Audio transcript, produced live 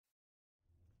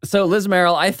So, Liz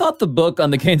Merrill, I thought the book on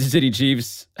the Kansas City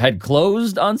Chiefs had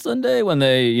closed on Sunday when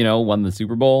they, won the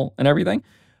Super Bowl and everything.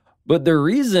 But the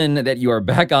reason that you are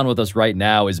back on with us right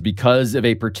now is because of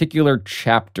a particular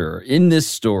chapter in this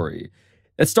story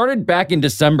that started back in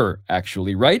December,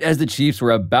 actually, right as the Chiefs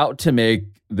were about to make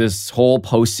this whole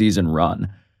postseason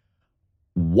run.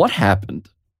 What happened?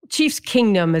 Chiefs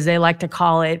Kingdom, as they like to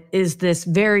call it, is this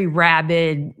very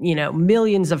rabid,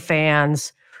 millions of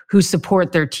fans who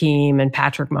support their team and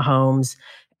Patrick Mahomes.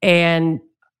 And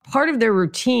part of their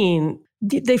routine,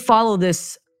 they follow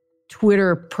this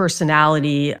Twitter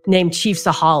personality named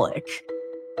Chiefsaholic.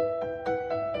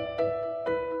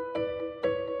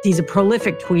 He's a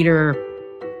prolific tweeter.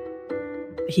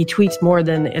 He tweets more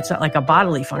than it's like a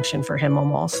bodily function for him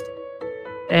almost.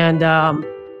 And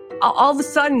all of a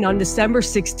sudden on December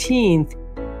 16th,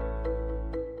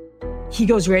 he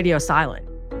goes radio silent.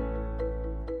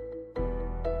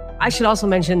 I should also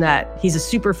mention that he's a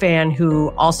super fan who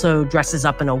also dresses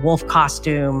up in a wolf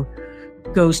costume,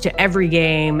 goes to every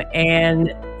game,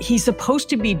 and he's supposed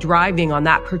to be driving on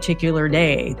that particular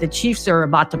day. The Chiefs are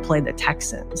about to play the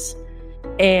Texans,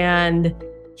 and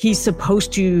he's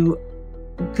supposed to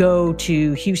go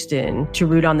to Houston to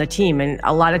root on the team. And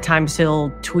a lot of times he'll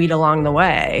tweet along the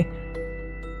way.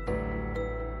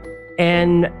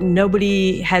 And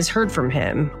nobody has heard from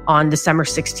him on December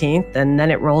 16th. And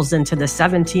then it rolls into the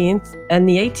 17th and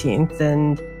the 18th,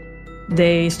 and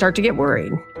they start to get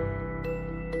worried.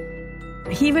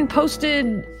 He even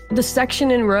posted the section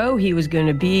and row he was going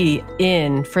to be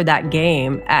in for that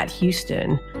game at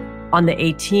Houston on the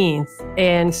 18th.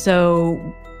 And so,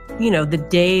 the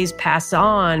days pass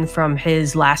on from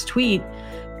his last tweet,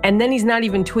 and then he's not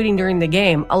even tweeting during the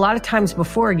game. A lot of times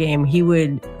before a game, he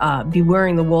would be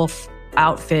wearing the wolf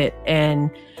outfit and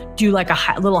do like a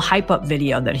little hype up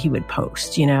video that he would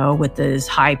post, with his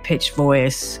high pitched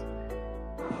voice.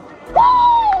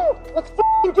 Woo! Let's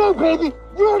f***ing go, baby.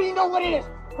 You already know what it is.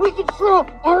 We control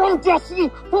our own destiny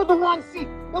for the 1 seed,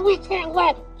 and we can't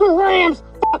let the Rams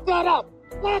fuck that up.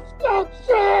 Let's go,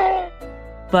 Chiefs!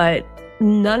 But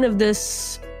none of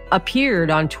this appeared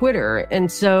on Twitter.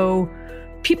 And so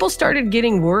people started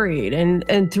getting worried.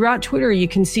 And throughout Twitter, you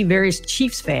can see various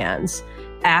Chiefs fans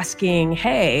asking,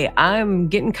 hey, I'm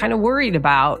getting kind of worried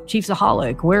about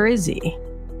Chiefsaholic. Where is he?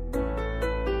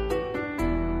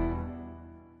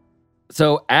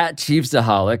 So at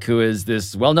Chiefsaholic, who is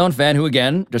this well-known fan who,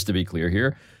 again, just to be clear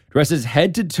here, dresses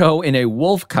head to toe in a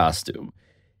wolf costume.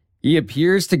 He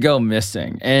appears to go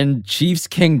missing, and Chiefs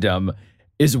Kingdom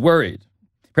is worried.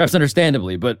 Perhaps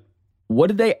understandably, but what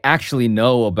did they actually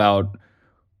know about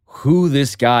who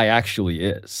this guy actually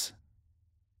is?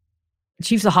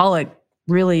 Chiefsaholic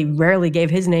really rarely gave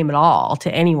his name at all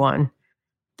to anyone.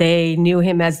 They knew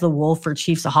him as the Wolf or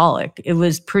Chiefsaholic. It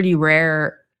was pretty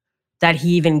rare that he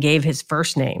even gave his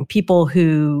first name. People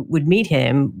who would meet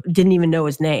him didn't even know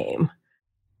his name.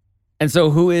 And so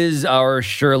who is our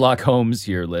Sherlock Holmes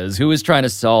here, Liz? Who is trying to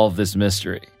solve this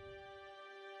mystery?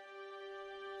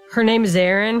 Her name is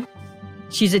Erin.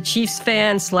 She's a Chiefs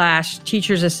fan /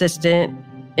 teacher's assistant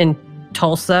in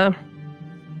Tulsa.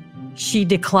 She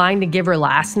declined to give her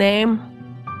last name,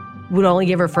 would only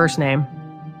give her first name.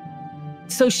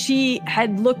 So she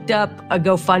had looked up a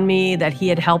GoFundMe that he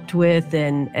had helped with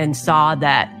and saw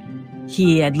that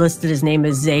he had listed his name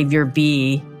as Xavier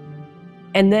B.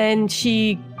 And then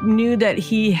she knew that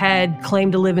he had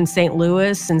claimed to live in St.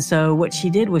 Louis. And so what she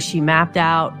did was she mapped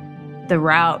out the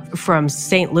route from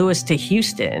St. Louis to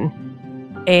Houston.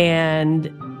 And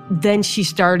then she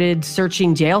started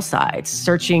searching jail sites,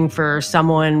 searching for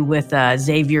someone with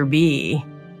Xavier B,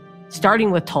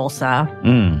 starting with Tulsa.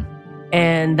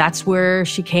 And that's where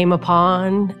she came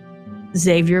upon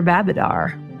Xavier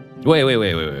Babidar.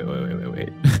 Wait.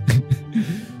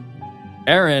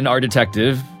 Erin, our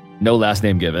detective, no last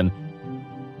name given,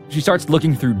 she starts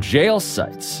looking through jail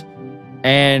sites,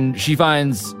 and she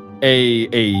finds a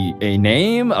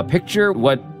name, a picture.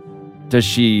 What does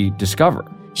she discover?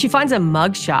 She finds a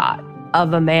mugshot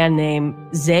of a man named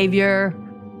Xavier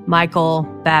Michael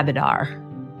Babidar.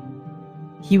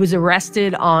 He was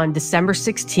arrested on December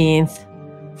 16th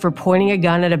for pointing a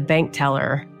gun at a bank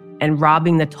teller and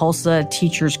robbing the Tulsa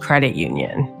Teachers Credit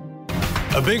Union.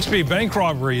 A Bixby bank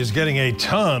robbery is getting a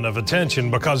ton of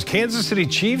attention because Kansas City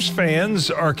Chiefs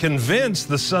fans are convinced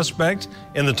the suspect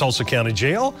in the Tulsa County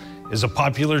Jail is a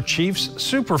popular Chiefs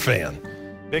superfan.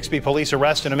 Bixby police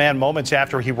arrested a man moments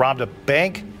after he robbed a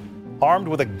bank armed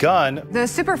with a gun. The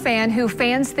superfan who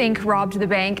fans think robbed the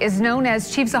bank is known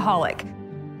as Chiefsaholic.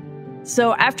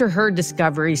 So after her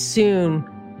discovery, soon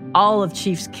all of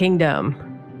Chiefs Kingdom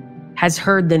has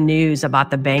heard the news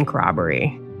about the bank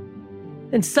robbery.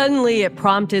 And suddenly it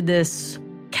prompted this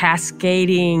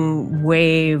cascading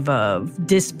wave of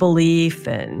disbelief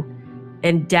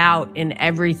and doubt in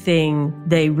everything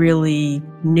they really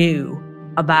knew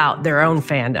about their own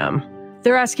fandom.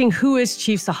 They're asking, who is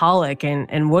Chiefsaholic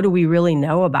and what do we really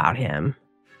know about him?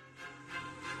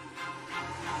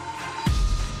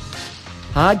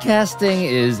 Podcasting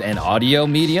is an audio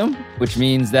medium, which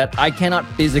means that I cannot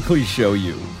physically show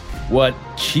you what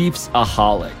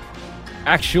Chiefsaholic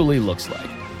actually looks like.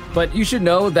 But you should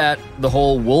know that the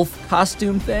whole wolf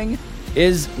costume thing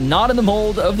is not in the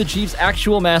mold of the Chiefs'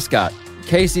 actual mascot,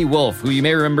 Casey Wolf, who you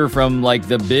may remember from like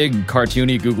the big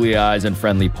cartoony googly eyes and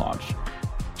friendly paunch.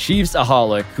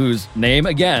 Chiefsaholic, whose name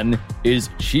again is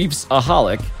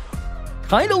Chiefsaholic,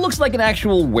 kind of looks like an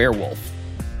actual werewolf.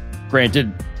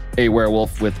 Granted, a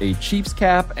werewolf with a Chiefs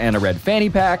cap and a red fanny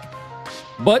pack,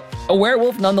 but a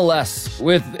werewolf nonetheless,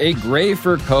 with a gray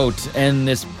fur coat and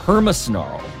this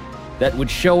perma-snarl that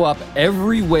would show up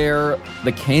everywhere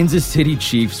the Kansas City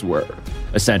Chiefs were,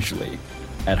 essentially.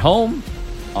 At home,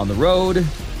 on the road,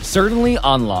 certainly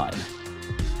online.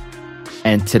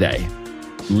 And today,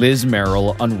 Liz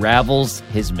Merrill unravels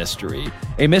his mystery,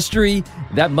 a mystery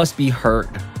that must be heard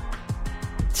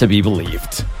to be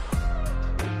believed.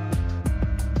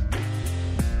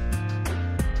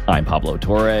 I'm Pablo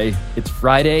Torre. It's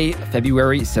Friday,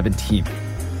 February 17th.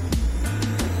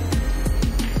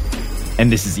 And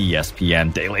this is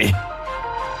ESPN Daily.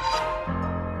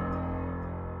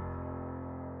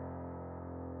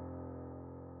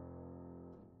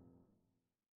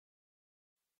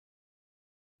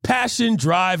 Passion,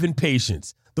 drive, and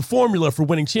patience. The formula for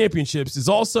winning championships is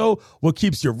also what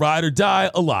keeps your ride or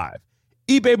die alive.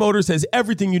 eBay Motors has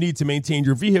everything you need to maintain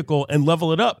your vehicle and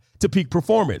level it up to peak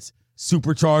performance.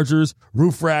 Superchargers,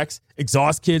 roof racks,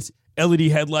 exhaust kits, LED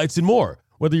headlights, and more.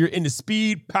 Whether you're into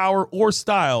speed, power, or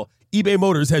style, eBay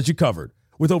Motors has you covered.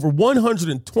 With over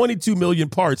 122 million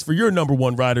parts for your number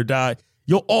one ride or die,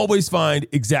 you'll always find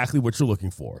exactly what you're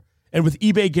looking for. And with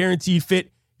eBay Guaranteed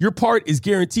Fit, your part is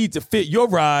guaranteed to fit your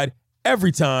ride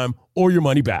every time or your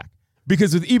money back.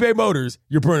 Because with eBay Motors,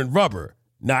 you're burning rubber,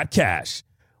 not cash.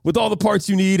 With all the parts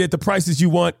you need at the prices you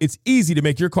want, it's easy to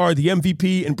make your car the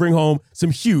MVP and bring home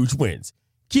some huge wins.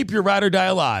 Keep your ride or die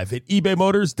alive at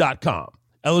ebaymotors.com.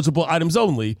 Eligible items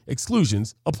only.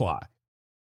 Exclusions apply.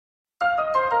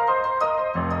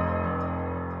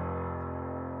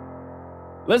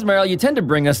 Liz Merrill, you tend to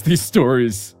bring us these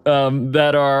stories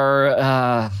that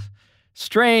are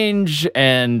strange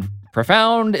and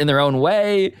profound in their own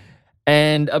way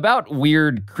and about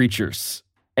weird creatures.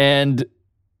 And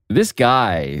this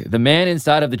guy, the man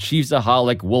inside of the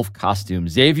Chiefsaholic wolf costume,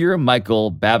 Xavier Michael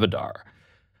Babadar,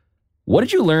 what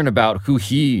did you learn about who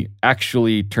he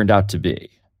actually turned out to be?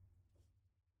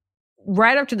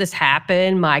 Right after this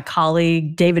happened, my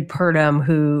colleague, David Purdom,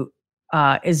 who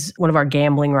is one of our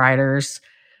gambling writers,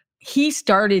 he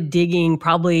started digging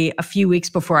probably a few weeks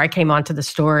before I came onto the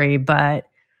story, but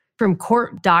from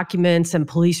court documents and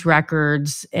police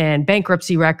records and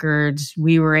bankruptcy records,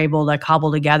 we were able to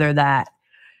cobble together that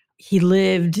he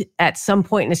lived at some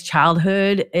point in his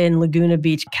childhood in Laguna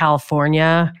Beach,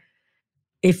 California.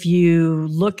 If you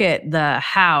look at the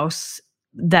house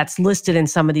that's listed in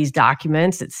some of these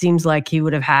documents, it seems like he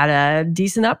would have had a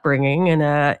decent upbringing in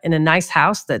a nice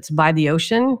house that's by the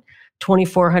ocean,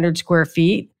 2,400 square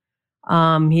feet.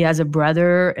 He has a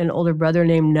brother, an older brother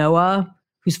named Noah,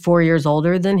 who's 4 years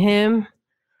older than him.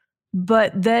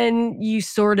 But then you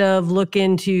sort of look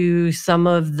into some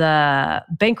of the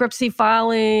bankruptcy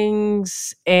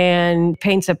filings and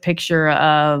paints a picture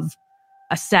of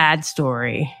a sad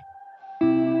story.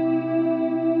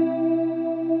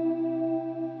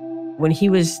 When he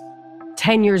was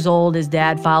 10 years old, his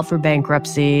dad filed for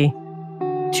bankruptcy.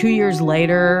 2 years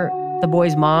later, the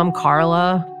boy's mom,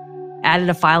 Carla, added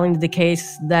a filing to the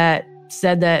case that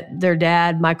said that their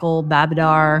dad, Michael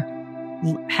Babadar,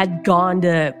 had gone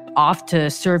off to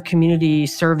serve community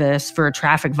service for a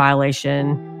traffic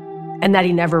violation and that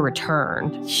he never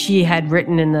returned. She had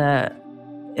written in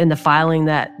the filing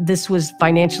that this was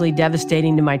financially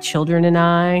devastating to my children and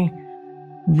I.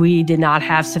 We did not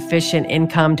have sufficient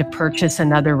income to purchase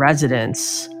another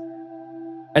residence.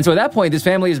 And so at that point, this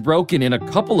family is broken in a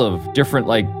couple of different,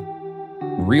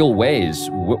 real ways.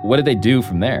 What did they do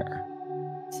from there?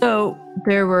 So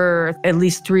there were at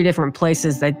least 3 different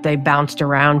places that they bounced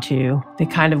around to. They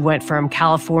kind of went from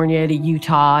California to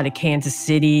Utah to Kansas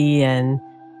City, and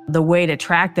the way to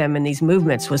track them in these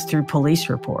movements was through police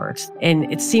reports.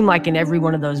 And it seemed like in every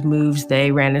one of those moves,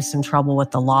 they ran into some trouble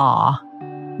with the law.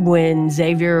 When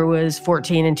Xavier was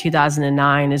 14 in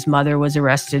 2009, his mother was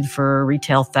arrested for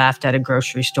retail theft at a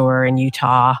grocery store in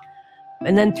Utah.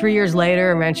 And then 3 years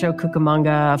later, in Rancho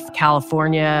Cucamonga,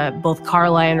 California, both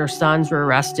Carla and her sons were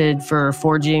arrested for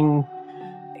forging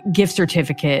gift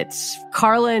certificates.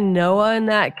 Carla and Noah in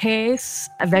that case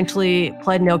eventually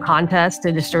pled no contest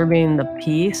to disturbing the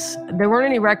peace. There weren't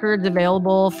any records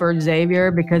available for Xavier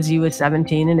because he was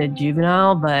 17 and a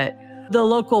juvenile, but the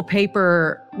local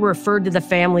paper referred to the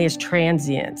family as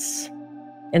transients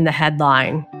in the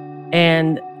headline.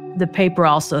 And the paper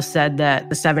also said that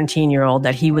the 17-year-old,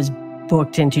 that he was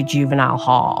booked into juvenile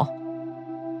hall.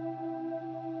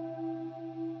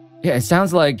 Yeah, it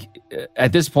sounds like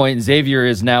at this point, Xavier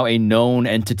is now a known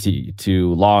entity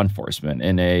to law enforcement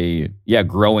in a,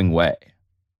 growing way.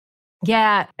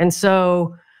 Yeah, and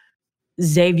so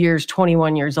Xavier's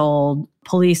 21 years old.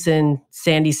 Police in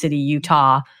Sandy City,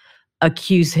 Utah,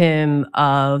 accuse him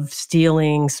of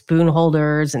stealing spoon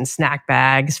holders and snack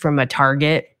bags from a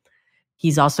Target.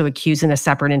 He's also accused in a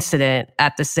separate incident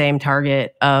at the same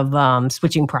Target of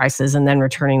switching prices and then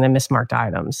returning the mismarked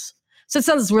items. So it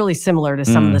sounds really similar to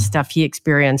some of the stuff he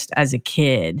experienced as a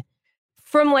kid.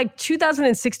 From like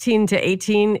 2016 to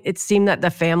 18, it seemed that the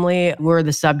family were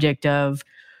the subject of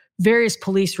various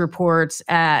police reports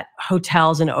at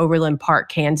hotels in Overland Park,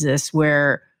 Kansas,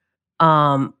 where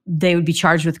they would be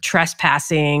charged with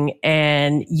trespassing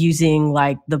and using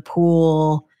like the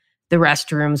pool, the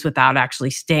restrooms without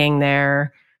actually staying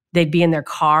there. They'd be in their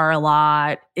car a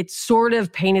lot. It sort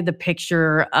of painted the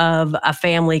picture of a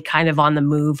family kind of on the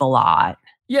move a lot.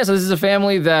 Yeah, so this is a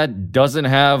family that doesn't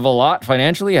have a lot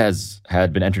financially,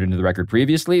 had been entered into the record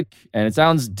previously, and it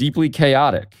sounds deeply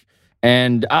chaotic.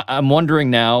 And I'm wondering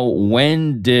now,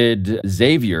 when did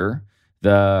Xavier,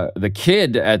 the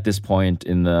kid at this point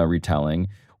in the retelling,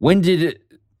 when did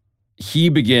he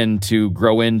begin to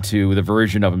grow into the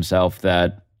version of himself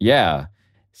that,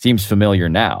 seems familiar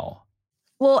now?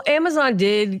 Well, Amazon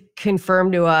did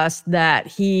confirm to us that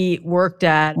he worked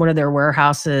at one of their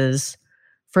warehouses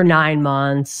for 9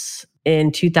 months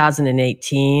in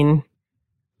 2018.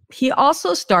 He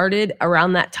also started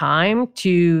around that time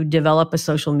to develop a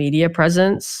social media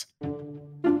presence.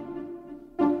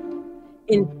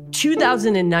 In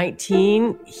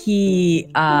 2019,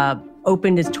 he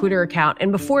opened his Twitter account.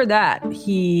 And before that,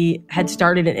 he had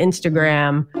started an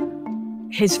Instagram.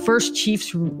 His first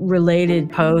Chiefs-related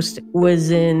post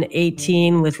was in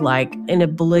 18 with like an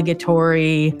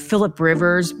obligatory Philip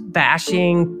Rivers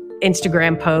bashing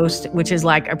Instagram post, which is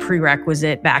like a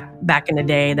prerequisite back in the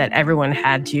day that everyone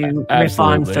had to riff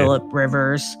on Philip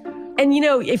Rivers. And,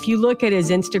 if you look at his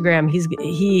Instagram,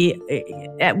 he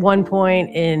at one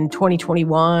point in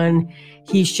 2021,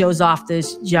 he shows off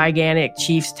this gigantic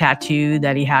Chiefs tattoo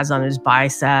that he has on his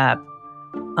bicep.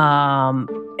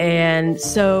 And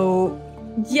so,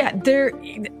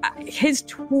 his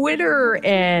Twitter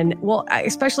and,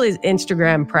 especially his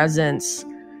Instagram presence,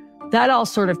 that all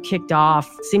sort of kicked off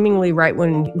seemingly right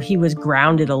when he was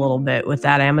grounded a little bit with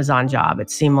that Amazon job. It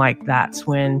seemed like that's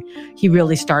when he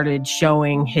really started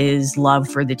showing his love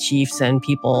for the Chiefs and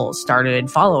people started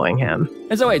following him.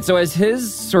 And so as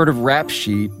his sort of rap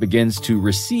sheet begins to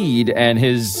recede and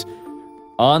his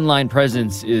online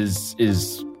presence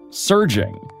is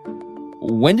surging,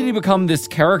 when did he become this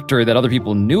character that other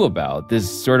people knew about,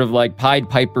 this sort of like Pied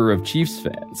Piper of Chiefs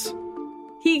fans?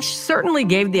 He certainly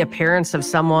gave the appearance of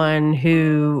someone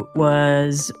who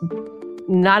was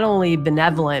not only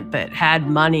benevolent, but had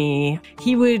money.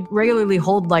 He would regularly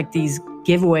hold like these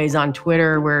giveaways on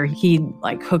Twitter where he'd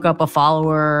like hook up a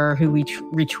follower who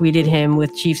retweeted him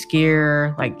with Chiefs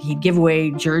gear. Like he'd give away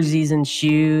jerseys and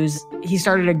shoes. He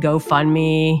started a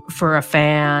GoFundMe for a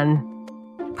fan.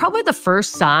 Probably the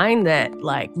first sign that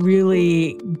like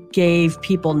really gave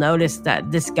people notice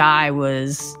that this guy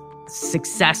was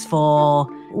successful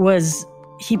was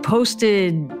he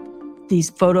posted these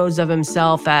photos of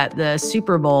himself at the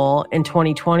Super Bowl in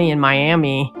 2020 in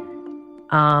Miami,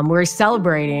 where he's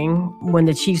celebrating when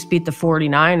the Chiefs beat the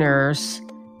 49ers.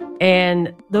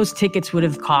 And those tickets would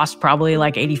have cost probably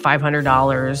like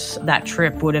 $8,500. That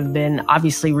trip would have been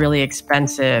obviously really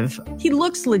expensive. He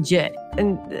looks legit.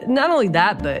 And not only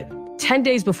that, but 10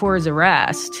 days before his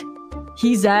arrest,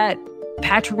 he's at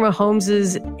Patrick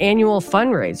Mahomes' annual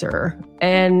fundraiser.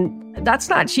 And that's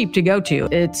not cheap to go to.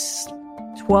 It's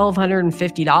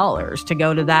 $1,250 to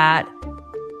go to that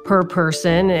per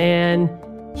person. And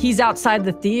he's outside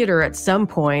the theater at some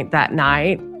point that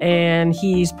night, and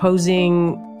he's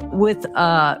posing with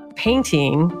a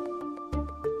painting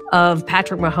of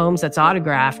Patrick Mahomes that's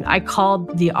autographed. I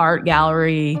called the art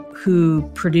gallery who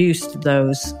produced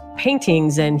those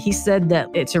paintings, and he said that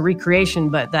it's a recreation,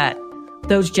 but that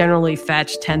those generally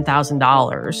fetch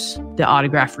 $10,000, the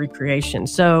autograph recreation.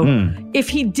 So if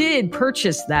he did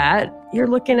purchase that, you're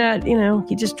looking at,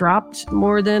 he just dropped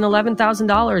more than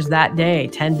 $11,000 that day,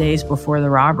 10 days before the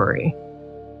robbery.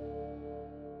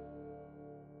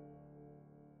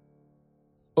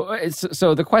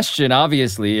 So the question,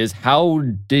 obviously, is how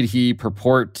did he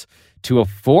purport to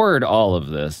afford all of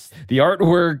this? The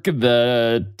artwork,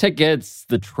 the tickets,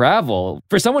 the travel.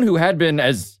 For someone who had been,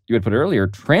 as you had put earlier,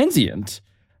 transient,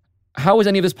 how was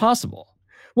any of this possible?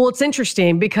 Well, it's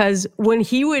interesting because when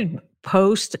he would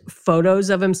post photos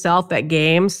of himself at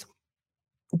games,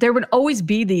 there would always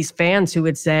be these fans who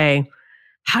would say,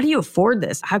 how do you afford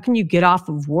this? How can you get off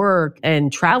of work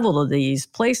and travel to these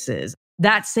places?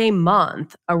 That same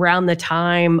month, around the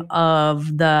time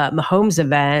of the Mahomes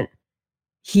event,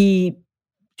 he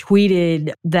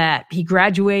tweeted that he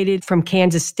graduated from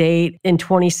Kansas State in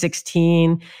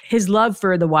 2016. His love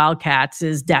for the Wildcats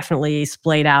is definitely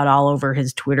splayed out all over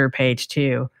his Twitter page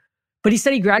too. But he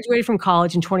said he graduated from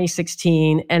college in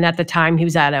 2016. And at the time he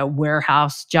was at a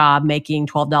warehouse job making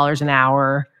 $12 an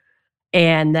hour.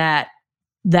 And that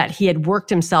he had worked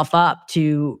himself up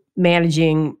to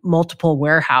managing multiple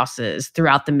warehouses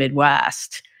throughout the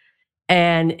Midwest.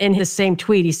 And in his same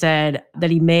tweet, he said that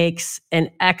he makes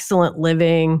an excellent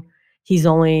living. He's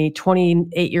only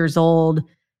 28 years old.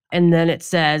 And then it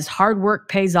says, hard work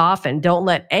pays off and don't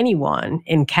let anyone,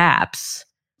 in caps,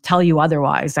 tell you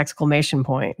otherwise, !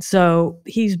 So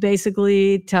he's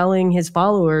basically telling his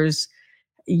followers,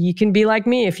 you can be like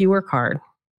me if you work hard.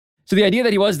 So the idea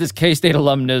that he was this K-State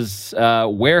alumnus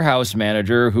warehouse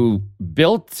manager who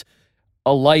built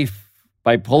a life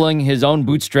by pulling his own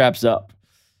bootstraps up,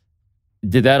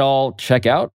 did that all check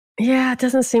out? Yeah, it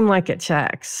doesn't seem like it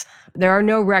checks. There are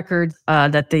no records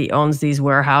that he owns these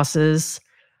warehouses.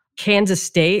 Kansas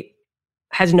State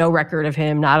has no record of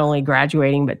him not only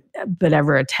graduating, but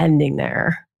ever attending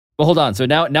there. Well, hold on. So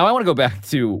now I want to go back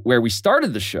to where we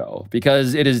started the show,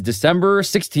 because it is December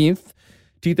 16th,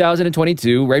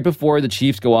 2022, right before the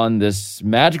Chiefs go on this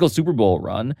magical Super Bowl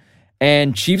run.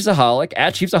 And Chiefsaholic,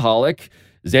 at Chiefsaholic,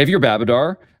 Xavier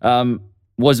Babidar,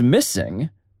 was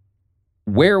missing.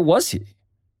 Where was he?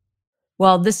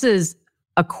 Well, this is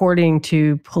according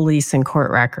to police and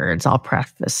court records. I'll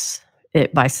preface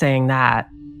it by saying that.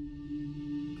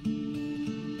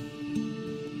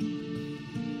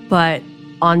 But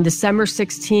on December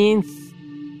 16th,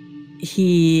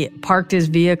 he parked his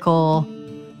vehicle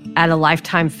at a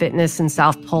Lifetime Fitness in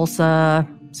South Tulsa.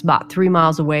 It's about 3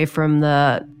 miles away from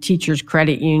the Teachers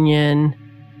Credit Union.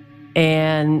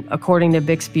 And according to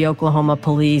Bixby, Oklahoma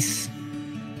police,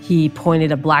 he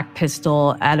pointed a black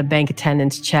pistol at a bank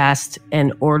attendant's chest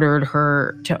and ordered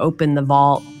her to open the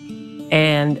vault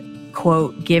and,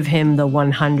 quote, give him the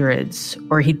 100s,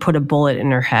 or he'd put a bullet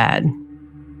in her head.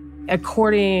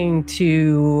 According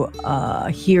to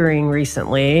a hearing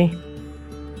recently,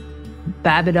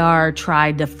 Babidar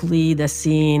tried to flee the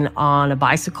scene on a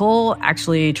bicycle,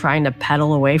 actually trying to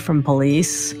pedal away from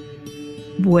police,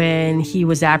 when he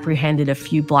was apprehended a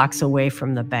few blocks away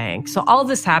from the bank. So all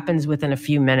this happens within a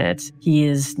few minutes. He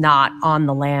is not on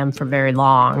the lam for very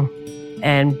long.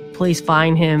 And police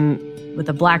find him with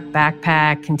a black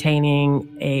backpack containing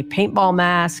a paintball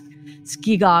mask,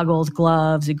 ski goggles,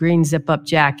 gloves, a green zip-up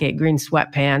jacket, green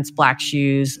sweatpants, black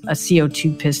shoes, a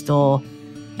CO2 pistol,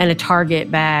 and a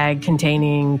Target bag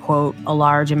containing, quote, a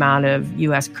large amount of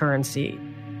U.S. currency.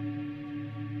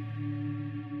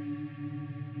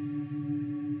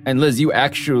 And Liz, you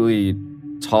actually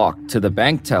talked to the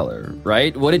bank teller,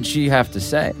 right? What did she have to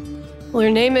say? Well, her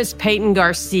name is Peyton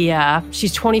Garcia.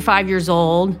 She's 25 years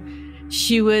old.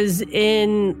 She was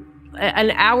in an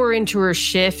hour into her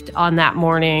shift on that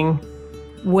morning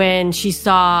when she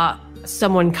saw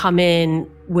someone come in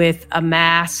with a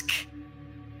mask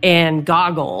and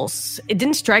goggles. It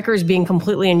didn't strike her as being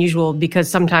completely unusual because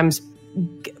sometimes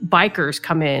bikers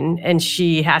come in and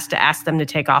she has to ask them to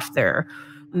take off their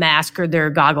mask or their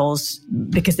goggles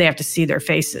because they have to see their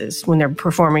faces when they're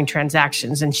performing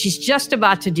transactions. And she's just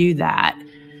about to do that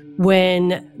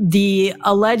when the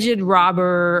alleged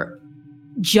robber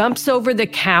jumps over the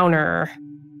counter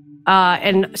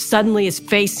and suddenly is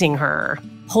facing her,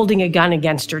 holding a gun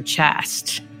against her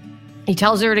chest. He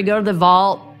tells her to go to the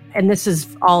vault, and this is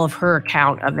all of her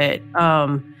account of it,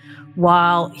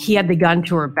 while he had the gun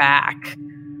to her back.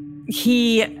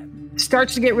 He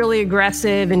starts to get really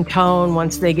aggressive in tone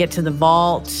once they get to the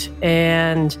vault,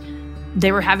 and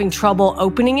they were having trouble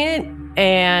opening it.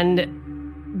 And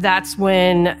that's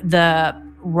when the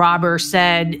robber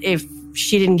said if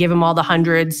she didn't give him all the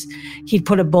hundreds, he'd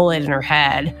put a bullet in her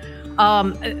head.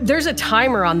 There's a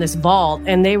timer on this vault,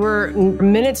 and they were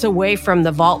minutes away from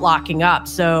the vault locking up.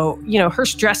 So, her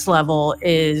stress level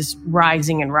is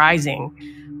rising and rising.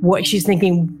 What she's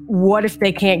thinking, what if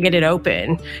they can't get it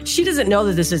open? She doesn't know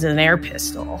that this is an air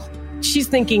pistol. She's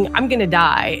thinking, I'm going to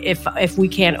die if we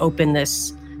can't open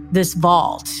this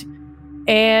vault.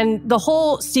 And the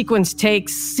whole sequence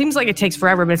seems like it takes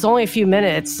forever, but it's only a few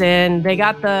minutes. And they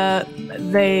got the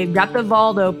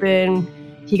vault open.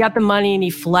 He got the money and he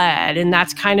fled. And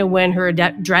that's kind of when her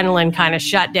adrenaline kind of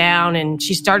shut down and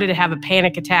she started to have a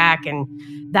panic attack. And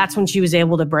that's when she was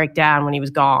able to break down when he was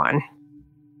gone.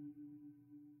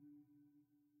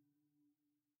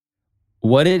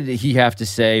 What did he have to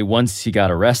say once he got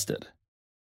arrested?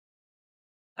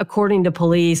 According to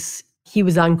police, he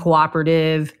was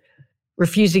uncooperative,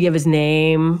 refused to give his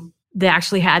name. They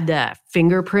actually had to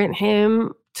fingerprint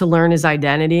him to learn his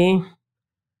identity.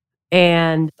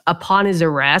 And upon his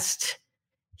arrest,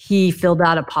 he filled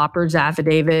out a pauper's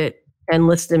affidavit and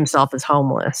listed himself as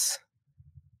homeless.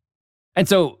 And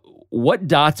so what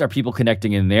dots are people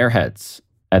connecting in their heads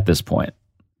at this point?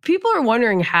 People are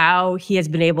wondering how he has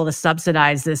been able to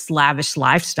subsidize this lavish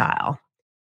lifestyle.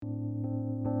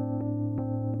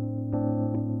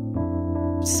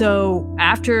 So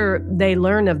after they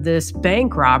learn of this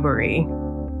bank robbery,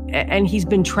 and he's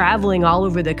been traveling all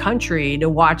over the country to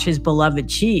watch his beloved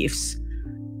Chiefs,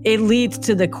 it leads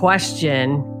to the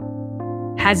question,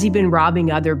 has he been robbing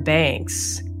other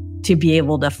banks to be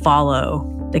able to follow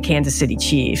the Kansas City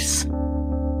Chiefs?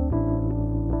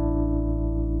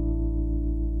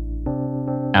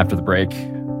 After the break,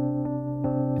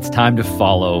 it's time to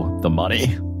follow the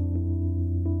money.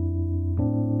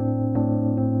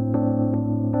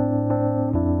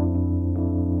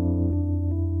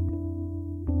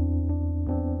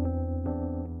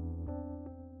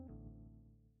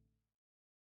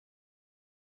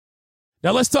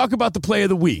 Now let's talk about the play of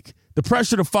the week. The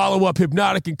pressure to follow up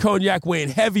Hypnotic and Cognac weighing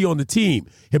heavy on the team.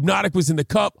 Hypnotic was in the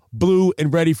cup, blue,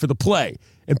 and ready for the play.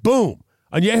 And boom,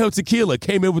 Añejo Tequila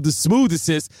came in with the smooth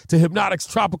assist to Hypnotic's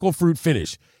tropical fruit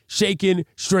finish. Shaken,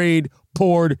 strained,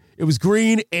 poured. It was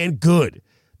green and good.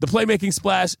 The playmaking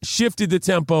splash shifted the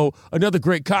tempo. Another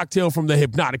great cocktail from the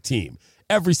Hypnotic team.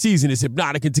 Every season is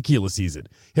Hypnotic and Tequila season.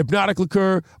 Hypnotic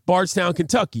Liqueur, Bardstown,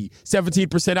 Kentucky.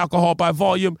 17% alcohol by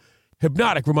volume.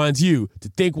 Hypnotic reminds you to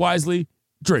think wisely,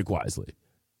 drink wisely.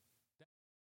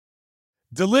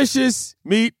 Delicious,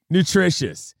 meat,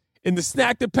 nutritious. In the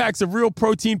snack that packs a real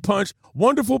protein punch,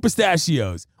 Wonderful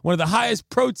Pistachios, one of the highest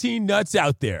protein nuts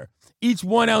out there. Each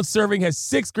 1 ounce serving has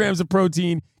 6 grams of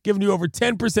protein, giving you over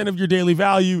 10% of your daily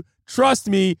value. Trust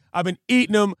me, I've been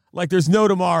eating them like there's no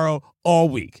tomorrow all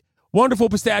week. Wonderful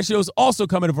Pistachios also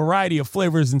come in a variety of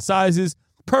flavors and sizes,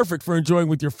 perfect for enjoying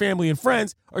with your family and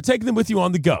friends or taking them with you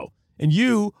on the go. And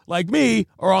you, like me,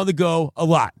 are on the go a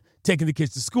lot. Taking the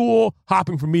kids to school,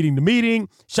 hopping from meeting to meeting,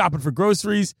 shopping for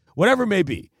groceries, whatever it may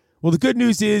be. Well, the good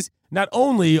news is not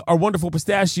only are Wonderful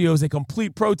Pistachios a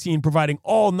complete protein providing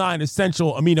all 9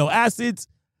 essential amino acids,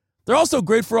 they're also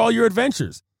great for all your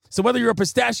adventures. So whether you're a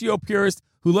pistachio purist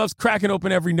who loves cracking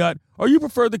open every nut or you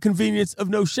prefer the convenience of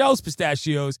no-shells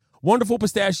pistachios, Wonderful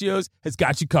Pistachios has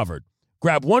got you covered.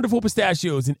 Grab Wonderful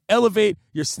Pistachios and elevate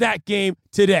your snack game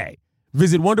today.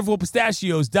 Visit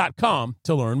WonderfulPistachios.com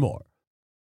to learn more.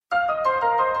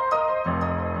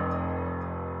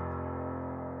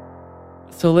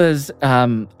 So Liz,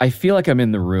 I feel like I'm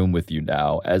in the room with you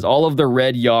now as all of the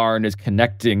red yarn is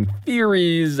connecting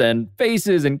theories and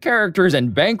faces and characters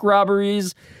and bank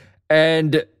robberies.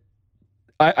 And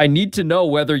I need to know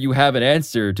whether you have an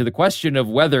answer to the question of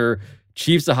whether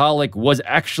Chiefsaholic was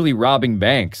actually robbing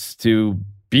banks to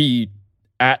be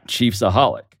at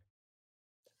Chiefsaholic.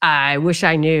 I wish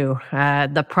I knew.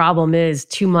 The problem is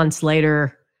 2 months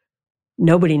later,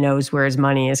 nobody knows where his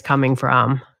money is coming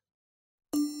from.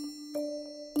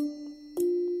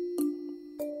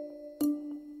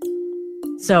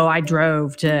 So I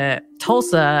drove to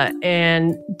Tulsa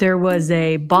and there was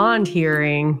a bond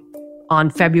hearing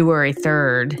on February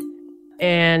 3rd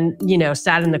and,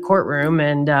 sat in the courtroom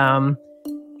and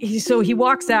so he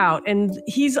walks out and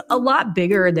he's a lot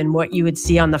bigger than what you would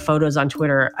see on the photos on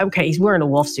Twitter. Okay, he's wearing a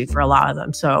wolf suit for a lot of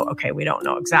them. So, okay, we don't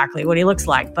know exactly what he looks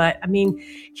like. But,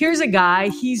 here's a guy,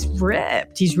 he's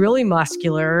ripped. He's really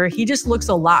muscular. He just looks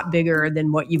a lot bigger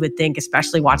than what you would think,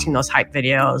 especially watching those hype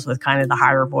videos with kind of the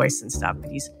higher voice and stuff.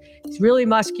 But he's really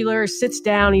muscular, sits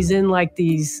down. He's in like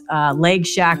these leg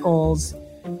shackles.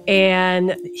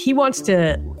 And he wants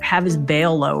to have his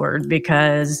bail lowered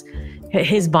because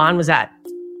his bond was at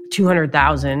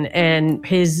 $200,000, and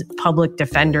his public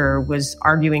defender was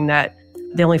arguing that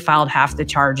they only filed half the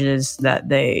charges that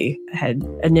they had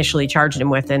initially charged him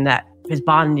with, and that his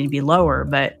bond needed to be lower.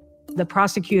 But the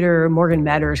prosecutor, Morgan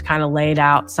Metters, kind of laid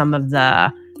out some of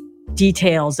the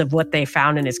details of what they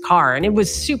found in his car. And it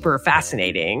was super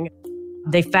fascinating.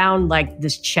 They found like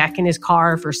this check in his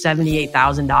car for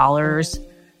 $78,000.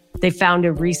 They found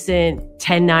a recent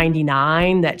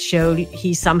 1099 that showed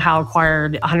he somehow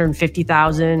acquired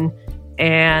 $150,000.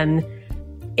 And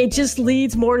it just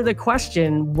leads more to the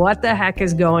question, what the heck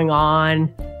is going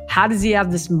on? How does he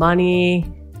have this money?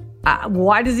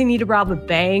 Why does he need to rob a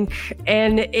bank?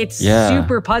 And it's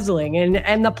super puzzling.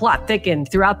 And the plot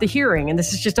thickened throughout the hearing. And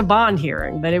this is just a bond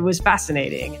hearing, but it was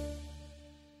fascinating.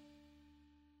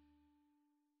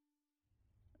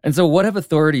 And so what have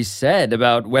authorities said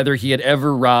about whether he had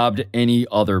ever robbed any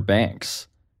other banks?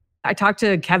 I talked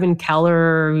to Kevin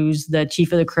Keller, who's the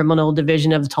chief of the criminal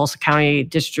division of the Tulsa County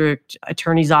District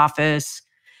Attorney's Office.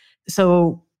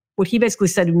 So what he basically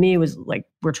said to me was like,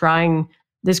 we're trying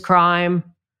this crime,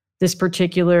 this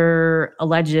particular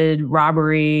alleged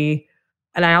robbery.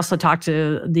 And I also talked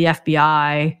to the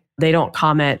FBI. They don't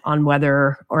comment on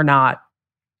whether or not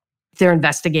they're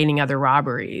investigating other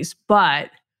robberies.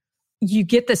 But you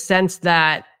get the sense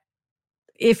that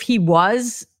if he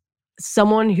was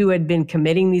someone who had been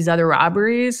committing these other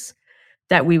robberies,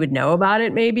 that we would know about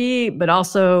it maybe, but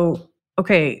also,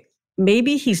 okay,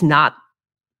 maybe he's not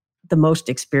the most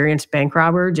experienced bank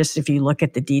robber, just if you look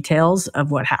at the details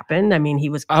of what happened. I mean, he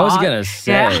was caught. I was going to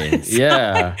say,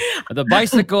 the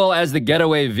bicycle as the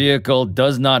getaway vehicle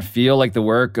does not feel like the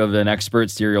work of an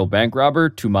expert serial bank robber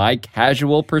to my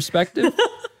casual perspective.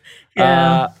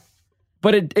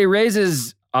 But it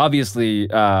raises, obviously,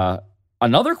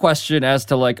 another question as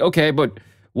to like, okay, but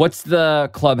what's the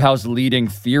clubhouse leading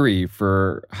theory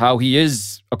for how he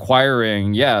is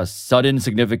acquiring, sudden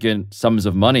significant sums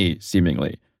of money,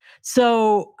 seemingly?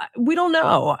 So we don't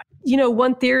know. You know,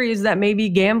 one theory is that maybe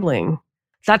gambling.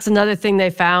 That's another thing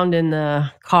they found in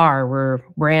the car were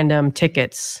random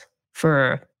tickets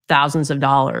for thousands of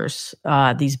dollars,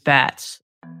 these bets.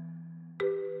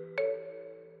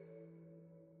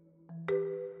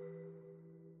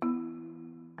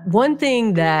 One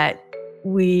thing that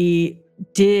we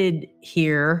did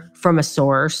hear from a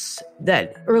source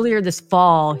that earlier this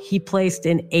fall, he placed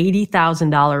an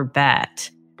 $80,000 bet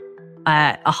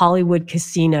at a Hollywood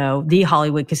casino, the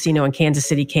Hollywood Casino in Kansas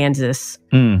City, Kansas,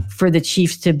 for the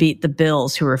Chiefs to beat the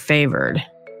Bills, who were favored.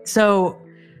 So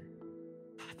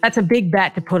that's a big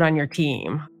bet to put on your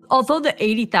team. Although the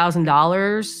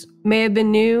 $80,000 may have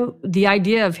been new, the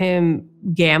idea of him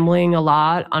gambling a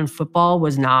lot on football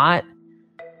was not.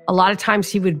 A lot of times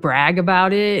he would brag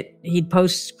about it. He'd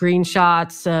post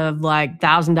screenshots of like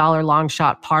 $1,000 long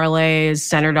shot parlays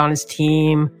centered on his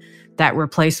team that were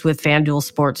placed with FanDuel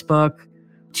Sportsbook.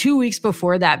 2 weeks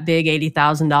before that big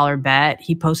 $80,000 bet,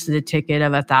 he posted a ticket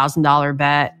of a $1,000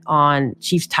 bet on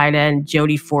Chiefs tight end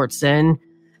Jody Fortson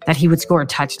that he would score a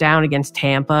touchdown against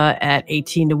Tampa at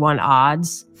 18-1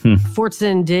 odds.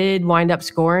 Fortson did wind up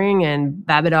scoring, and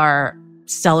Babadar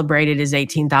celebrated his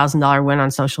 $18,000 win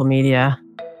on social media.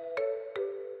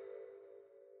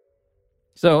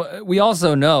 So we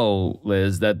also know,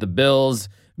 Liz, that the Bills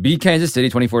beat Kansas City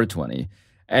 24-20.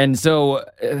 And so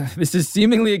this is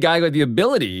seemingly a guy with the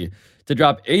ability to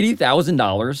drop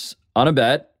 $80,000 on a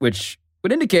bet, which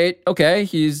would indicate, okay,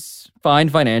 he's fine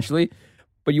financially.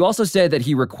 But you also said that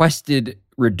he requested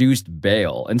reduced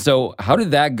bail. And so how did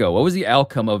that go? What was the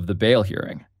outcome of the bail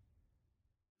hearing?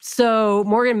 So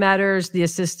Morgan Metters, the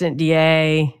assistant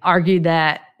DA, argued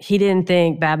that he didn't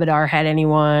think Babadar had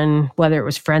anyone, whether it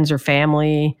was friends or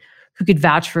family, who could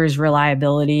vouch for his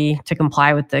reliability to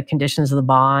comply with the conditions of the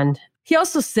bond. He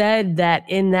also said that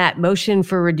in that motion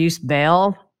for reduced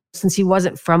bail, since he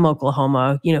wasn't from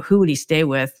Oklahoma, who would he stay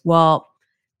with? Well,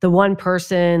 the one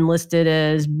person listed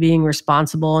as being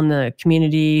responsible in the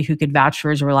community who could vouch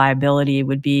for his reliability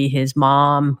would be his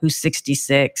mom, who's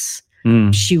 66.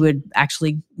 She would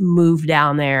actually move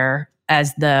down there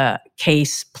as the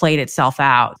case played itself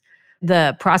out.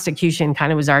 The prosecution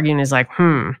kind of was arguing is like,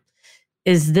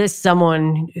 is this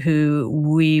someone who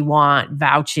we want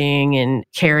vouching and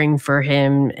caring for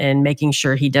him and making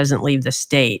sure he doesn't leave the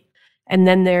state? And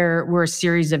then there were a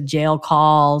series of jail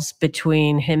calls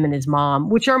between him and his mom,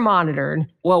 which are monitored.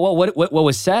 Well, what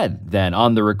was said then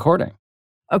on the recording?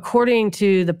 According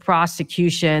to the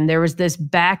prosecution, there was this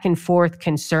back and forth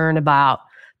concern about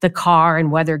the car and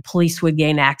whether police would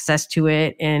gain access to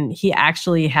it. And he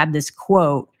actually had this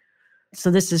quote.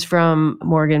 So this is from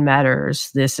Morgan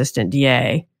Metters, the assistant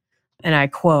DA. And I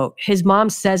quote, his mom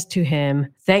says to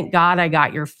him, "Thank God I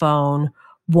got your phone,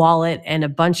 wallet, and a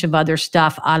bunch of other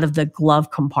stuff out of the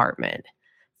glove compartment.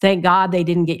 Thank God they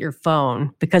didn't get your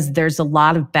phone because there's a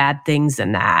lot of bad things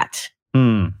in that."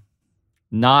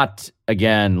 Not,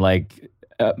 again, like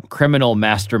criminal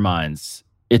masterminds,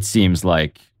 it seems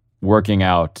like, working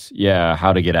out,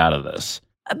 how to get out of this.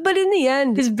 But in the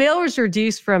end, his bail was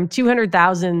reduced from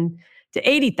 $200,000 to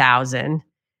 $80,000.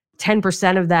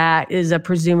 10% of that is a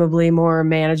presumably more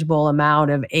manageable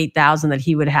amount of $8,000 that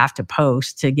he would have to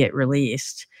post to get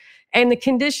released. And the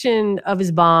condition of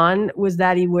his bond was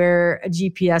that he wear a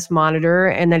GPS monitor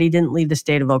and that he didn't leave the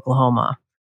state of Oklahoma.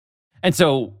 And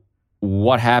so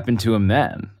what happened to him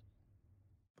then?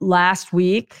 Last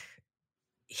week,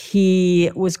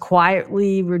 he was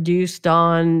quietly reduced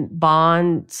on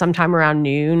bond sometime around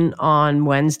noon on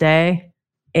Wednesday.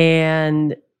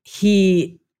 And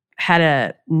he had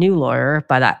a new lawyer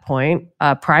by that point,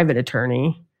 a private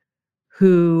attorney,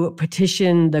 who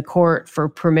petitioned the court for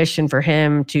permission for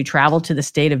him to travel to the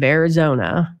state of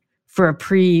Arizona for a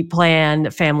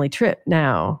pre-planned family trip.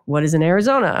 Now, what is in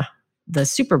Arizona? The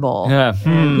Super Bowl. Yeah.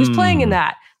 And who's playing in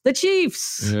that? The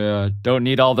Chiefs. Yeah, don't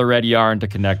need all the red yarn to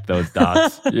connect those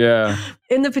dots. Yeah.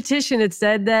 In the petition, it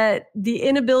said that the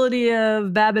inability of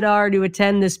Babadar to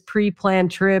attend this pre-planned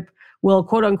trip will,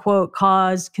 quote unquote,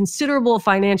 cause considerable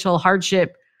financial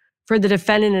hardship for the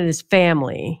defendant and his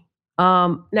family.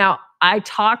 Now, I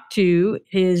talked to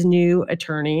his new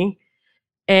attorney,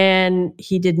 and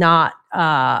he did not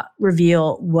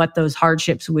reveal what those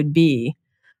hardships would be.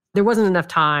 There wasn't enough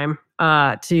time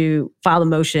to file the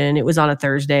motion. It was on a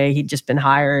Thursday. He'd just been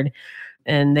hired,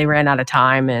 and they ran out of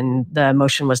time, and the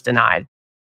motion was denied.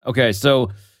 Okay,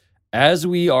 so as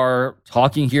we are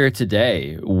talking here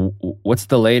today, what's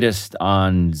the latest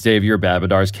on Xavier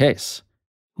Babadar's case?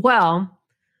 Well,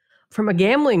 from a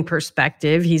gambling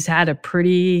perspective, he's had a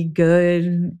pretty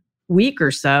good week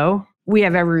or so. We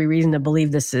have every reason to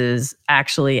believe this is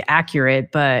actually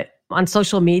accurate, but on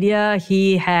social media,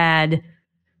 he had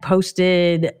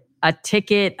posted a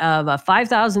ticket of a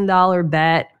 $5,000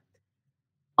 bet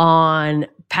on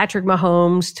Patrick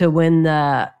Mahomes to win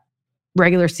the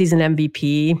regular season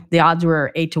MVP. The odds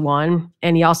were 8-1.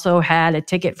 And he also had a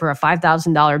ticket for a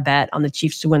 $5,000 bet on the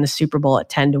Chiefs to win the Super Bowl at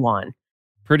 10-1.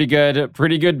 Pretty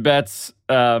good bets.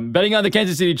 Betting on the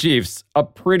Kansas City Chiefs, a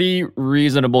pretty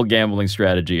reasonable gambling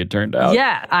strategy, it turned out.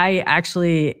 Yeah, I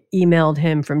actually emailed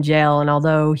him from jail, and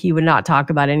although he would not talk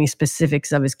about any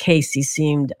specifics of his case, he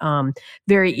seemed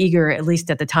very eager, at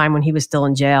least at the time when he was still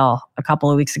in jail a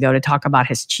couple of weeks ago, to talk about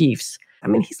his Chiefs. I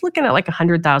mean, he's looking at like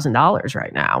 $100,000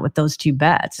 right now with those two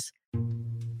bets.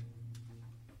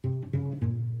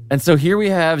 And so here we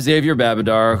have Xavier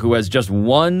Babadar, who has just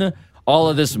won all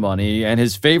of this money, and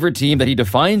his favorite team that he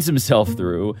defines himself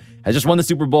through has just won the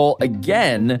Super Bowl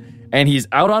again, and he's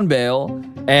out on bail.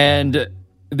 And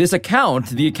this account,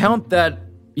 the account that,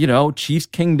 Chiefs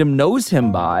Kingdom knows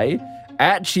him by,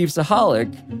 at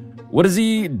Chiefsaholic, what does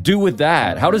he do with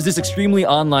that? How does this extremely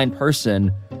online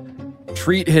person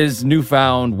treat his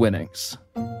newfound winnings?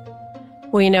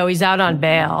 Well, he's out on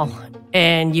bail,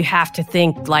 and you have to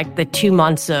think like the 2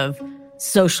 months of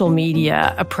social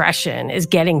media oppression is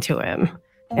getting to him.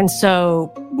 And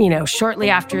so,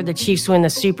 shortly after the Chiefs win the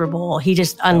Super Bowl, he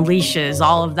just unleashes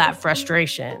all of that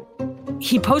frustration.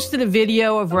 He posted a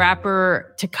video of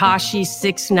rapper Tekashi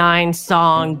 6ix9ine's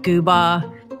song Gooba,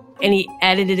 and he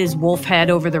edited his wolf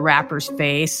head over the rapper's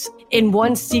face. In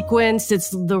one sequence, it's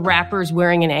the rapper's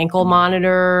wearing an ankle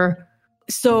monitor.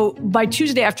 So by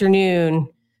Tuesday afternoon,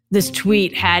 this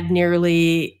tweet had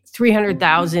nearly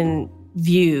 300,000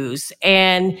 views,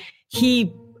 and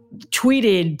he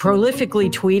prolifically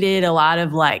tweeted a lot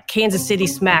of like Kansas City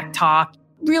smack talk,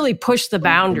 really pushed the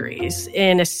boundaries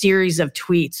in a series of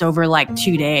tweets over like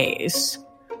 2 days.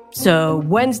 So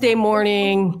Wednesday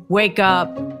morning, wake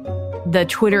up, the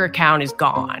Twitter account is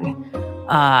gone.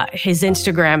 His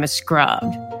Instagram is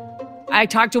scrubbed. I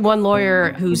talked to one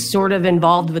lawyer who's sort of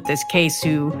involved with this case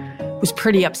who was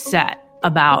pretty upset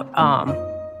about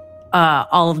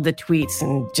all of the tweets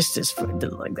and just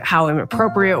how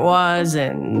inappropriate it was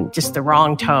and just the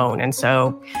wrong tone. And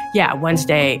so,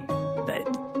 Wednesday,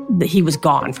 he was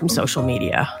gone from social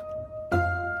media.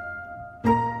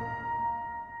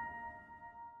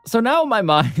 So now my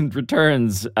mind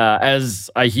returns as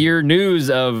I hear news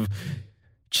of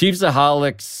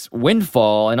Chiefsaholic's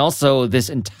windfall and also this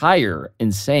entire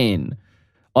insane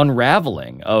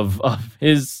unraveling of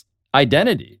his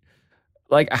identity.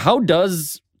 Like, how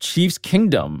does Chiefs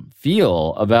Kingdom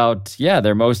feel about,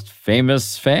 their most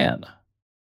famous fan?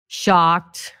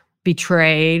 Shocked,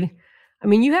 betrayed. I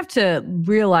mean, you have to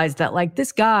realize that, like,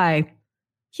 this guy,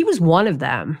 he was one of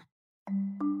them.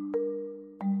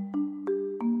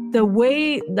 The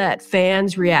way that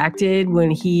fans reacted when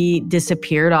he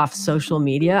disappeared off social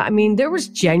media, I mean, there was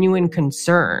genuine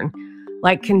concern.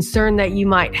 Like concern that you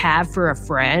might have for a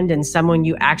friend and someone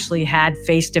you actually had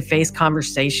face-to-face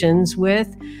conversations with.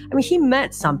 I mean, he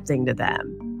meant something to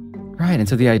them. Right, and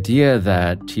so the idea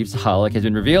that Chiefsaholic has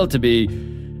been revealed to be,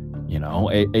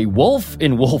 a wolf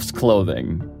in wolf's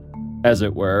clothing, as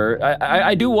it were.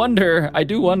 I do wonder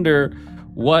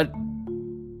what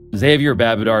Xavier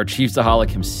Babidar, Chiefsaholic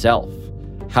himself,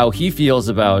 how he feels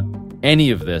about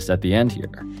any of this at the end here.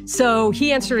 So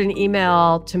he answered an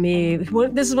email to me.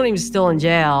 This is when he was still in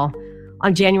jail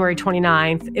on January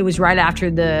 29th. It was right after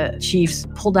the Chiefs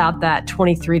pulled out that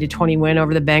 23-20 win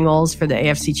over the Bengals for the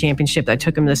AFC Championship that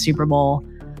took him to the Super Bowl.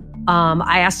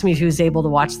 I asked him if he was able to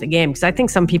watch the game, because I think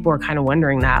some people are kind of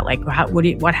wondering that, like,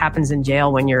 what happens in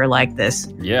jail when you're like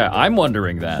this? Yeah, I'm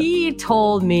wondering that. He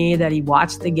told me that he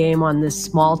watched the game on this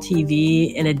small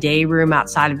TV in a day room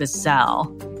outside of his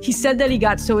cell. He said that he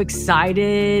got so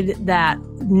excited that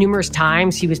numerous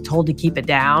times he was told to keep it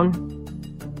down.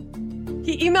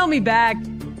 He emailed me back,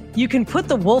 "You can put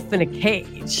the wolf in a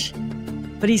cage,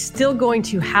 but he's still going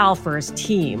to howl for his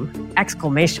team!" !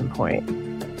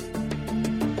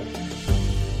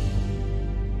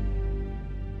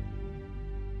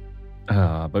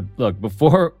 But look,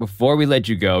 before we let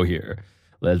you go here,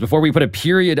 Liz, before we put a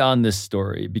period on this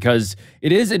story, because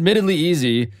it is admittedly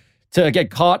easy to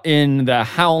get caught in the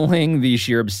howling, the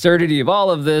sheer absurdity of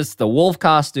all of this, the wolf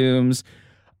costumes,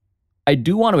 I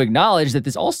do want to acknowledge that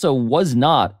this also was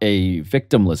not a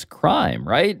victimless crime,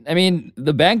 right? I mean,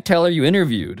 the bank teller you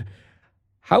interviewed,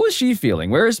 how is she feeling?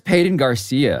 Where is Peyton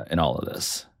Garcia in all of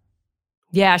this?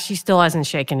 Yeah, she still hasn't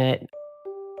shaken it.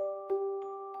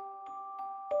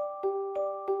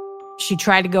 She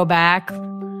tried to go back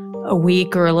a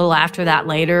week or a little after that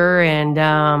later and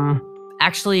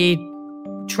actually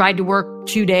tried to work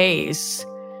 2 days.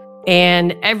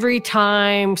 And every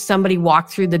time somebody walked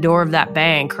through the door of that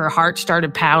bank, her heart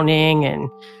started pounding and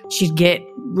she'd get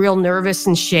real nervous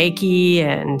and shaky.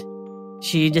 And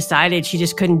she decided she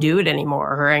just couldn't do it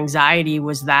anymore. Her anxiety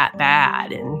was that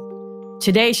bad. And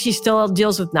today she still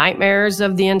deals with nightmares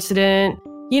of the incident.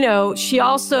 She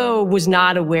also was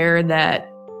not aware that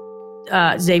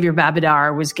Xavier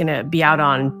Babidar was going to be out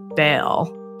on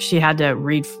bail. She had to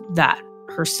read that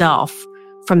herself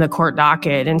from the court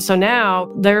docket. And so now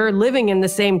they're living in the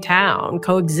same town,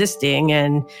 coexisting,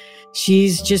 and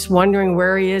she's just wondering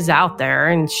where he is out there,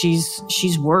 and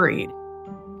she's worried.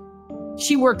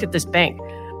 She worked at this bank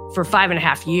for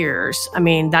 5.5 years. I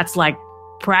mean, that's like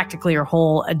practically her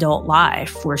whole adult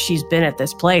life where she's been at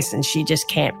this place, and she just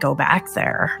can't go back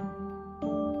there.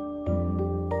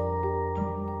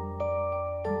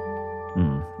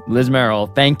 Liz Merrill,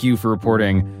 thank you for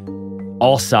reporting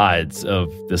all sides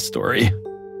of this story.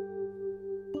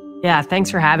 Yeah, thanks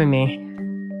for having me.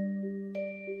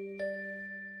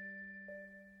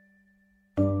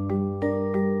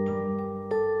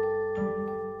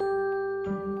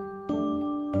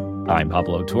 I'm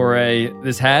Pablo Torre.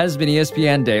 This has been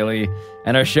ESPN Daily,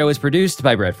 and our show is produced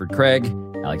by Bradford Craig,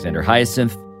 Alexander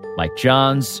Hyacinth, Mike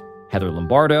Johns, Heather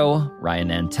Lombardo, Ryan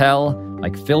Nantel,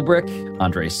 Mike Philbrick,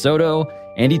 Andre Soto,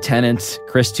 Andy Tennant,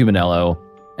 Chris Tuminello,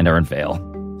 and Aaron Vale.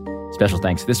 Special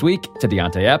thanks this week to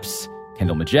Deontay Epps,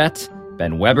 Kendall Majette,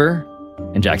 Ben Weber,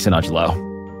 and Jackson Ugelo.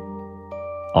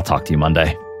 I'll talk to you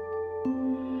Monday.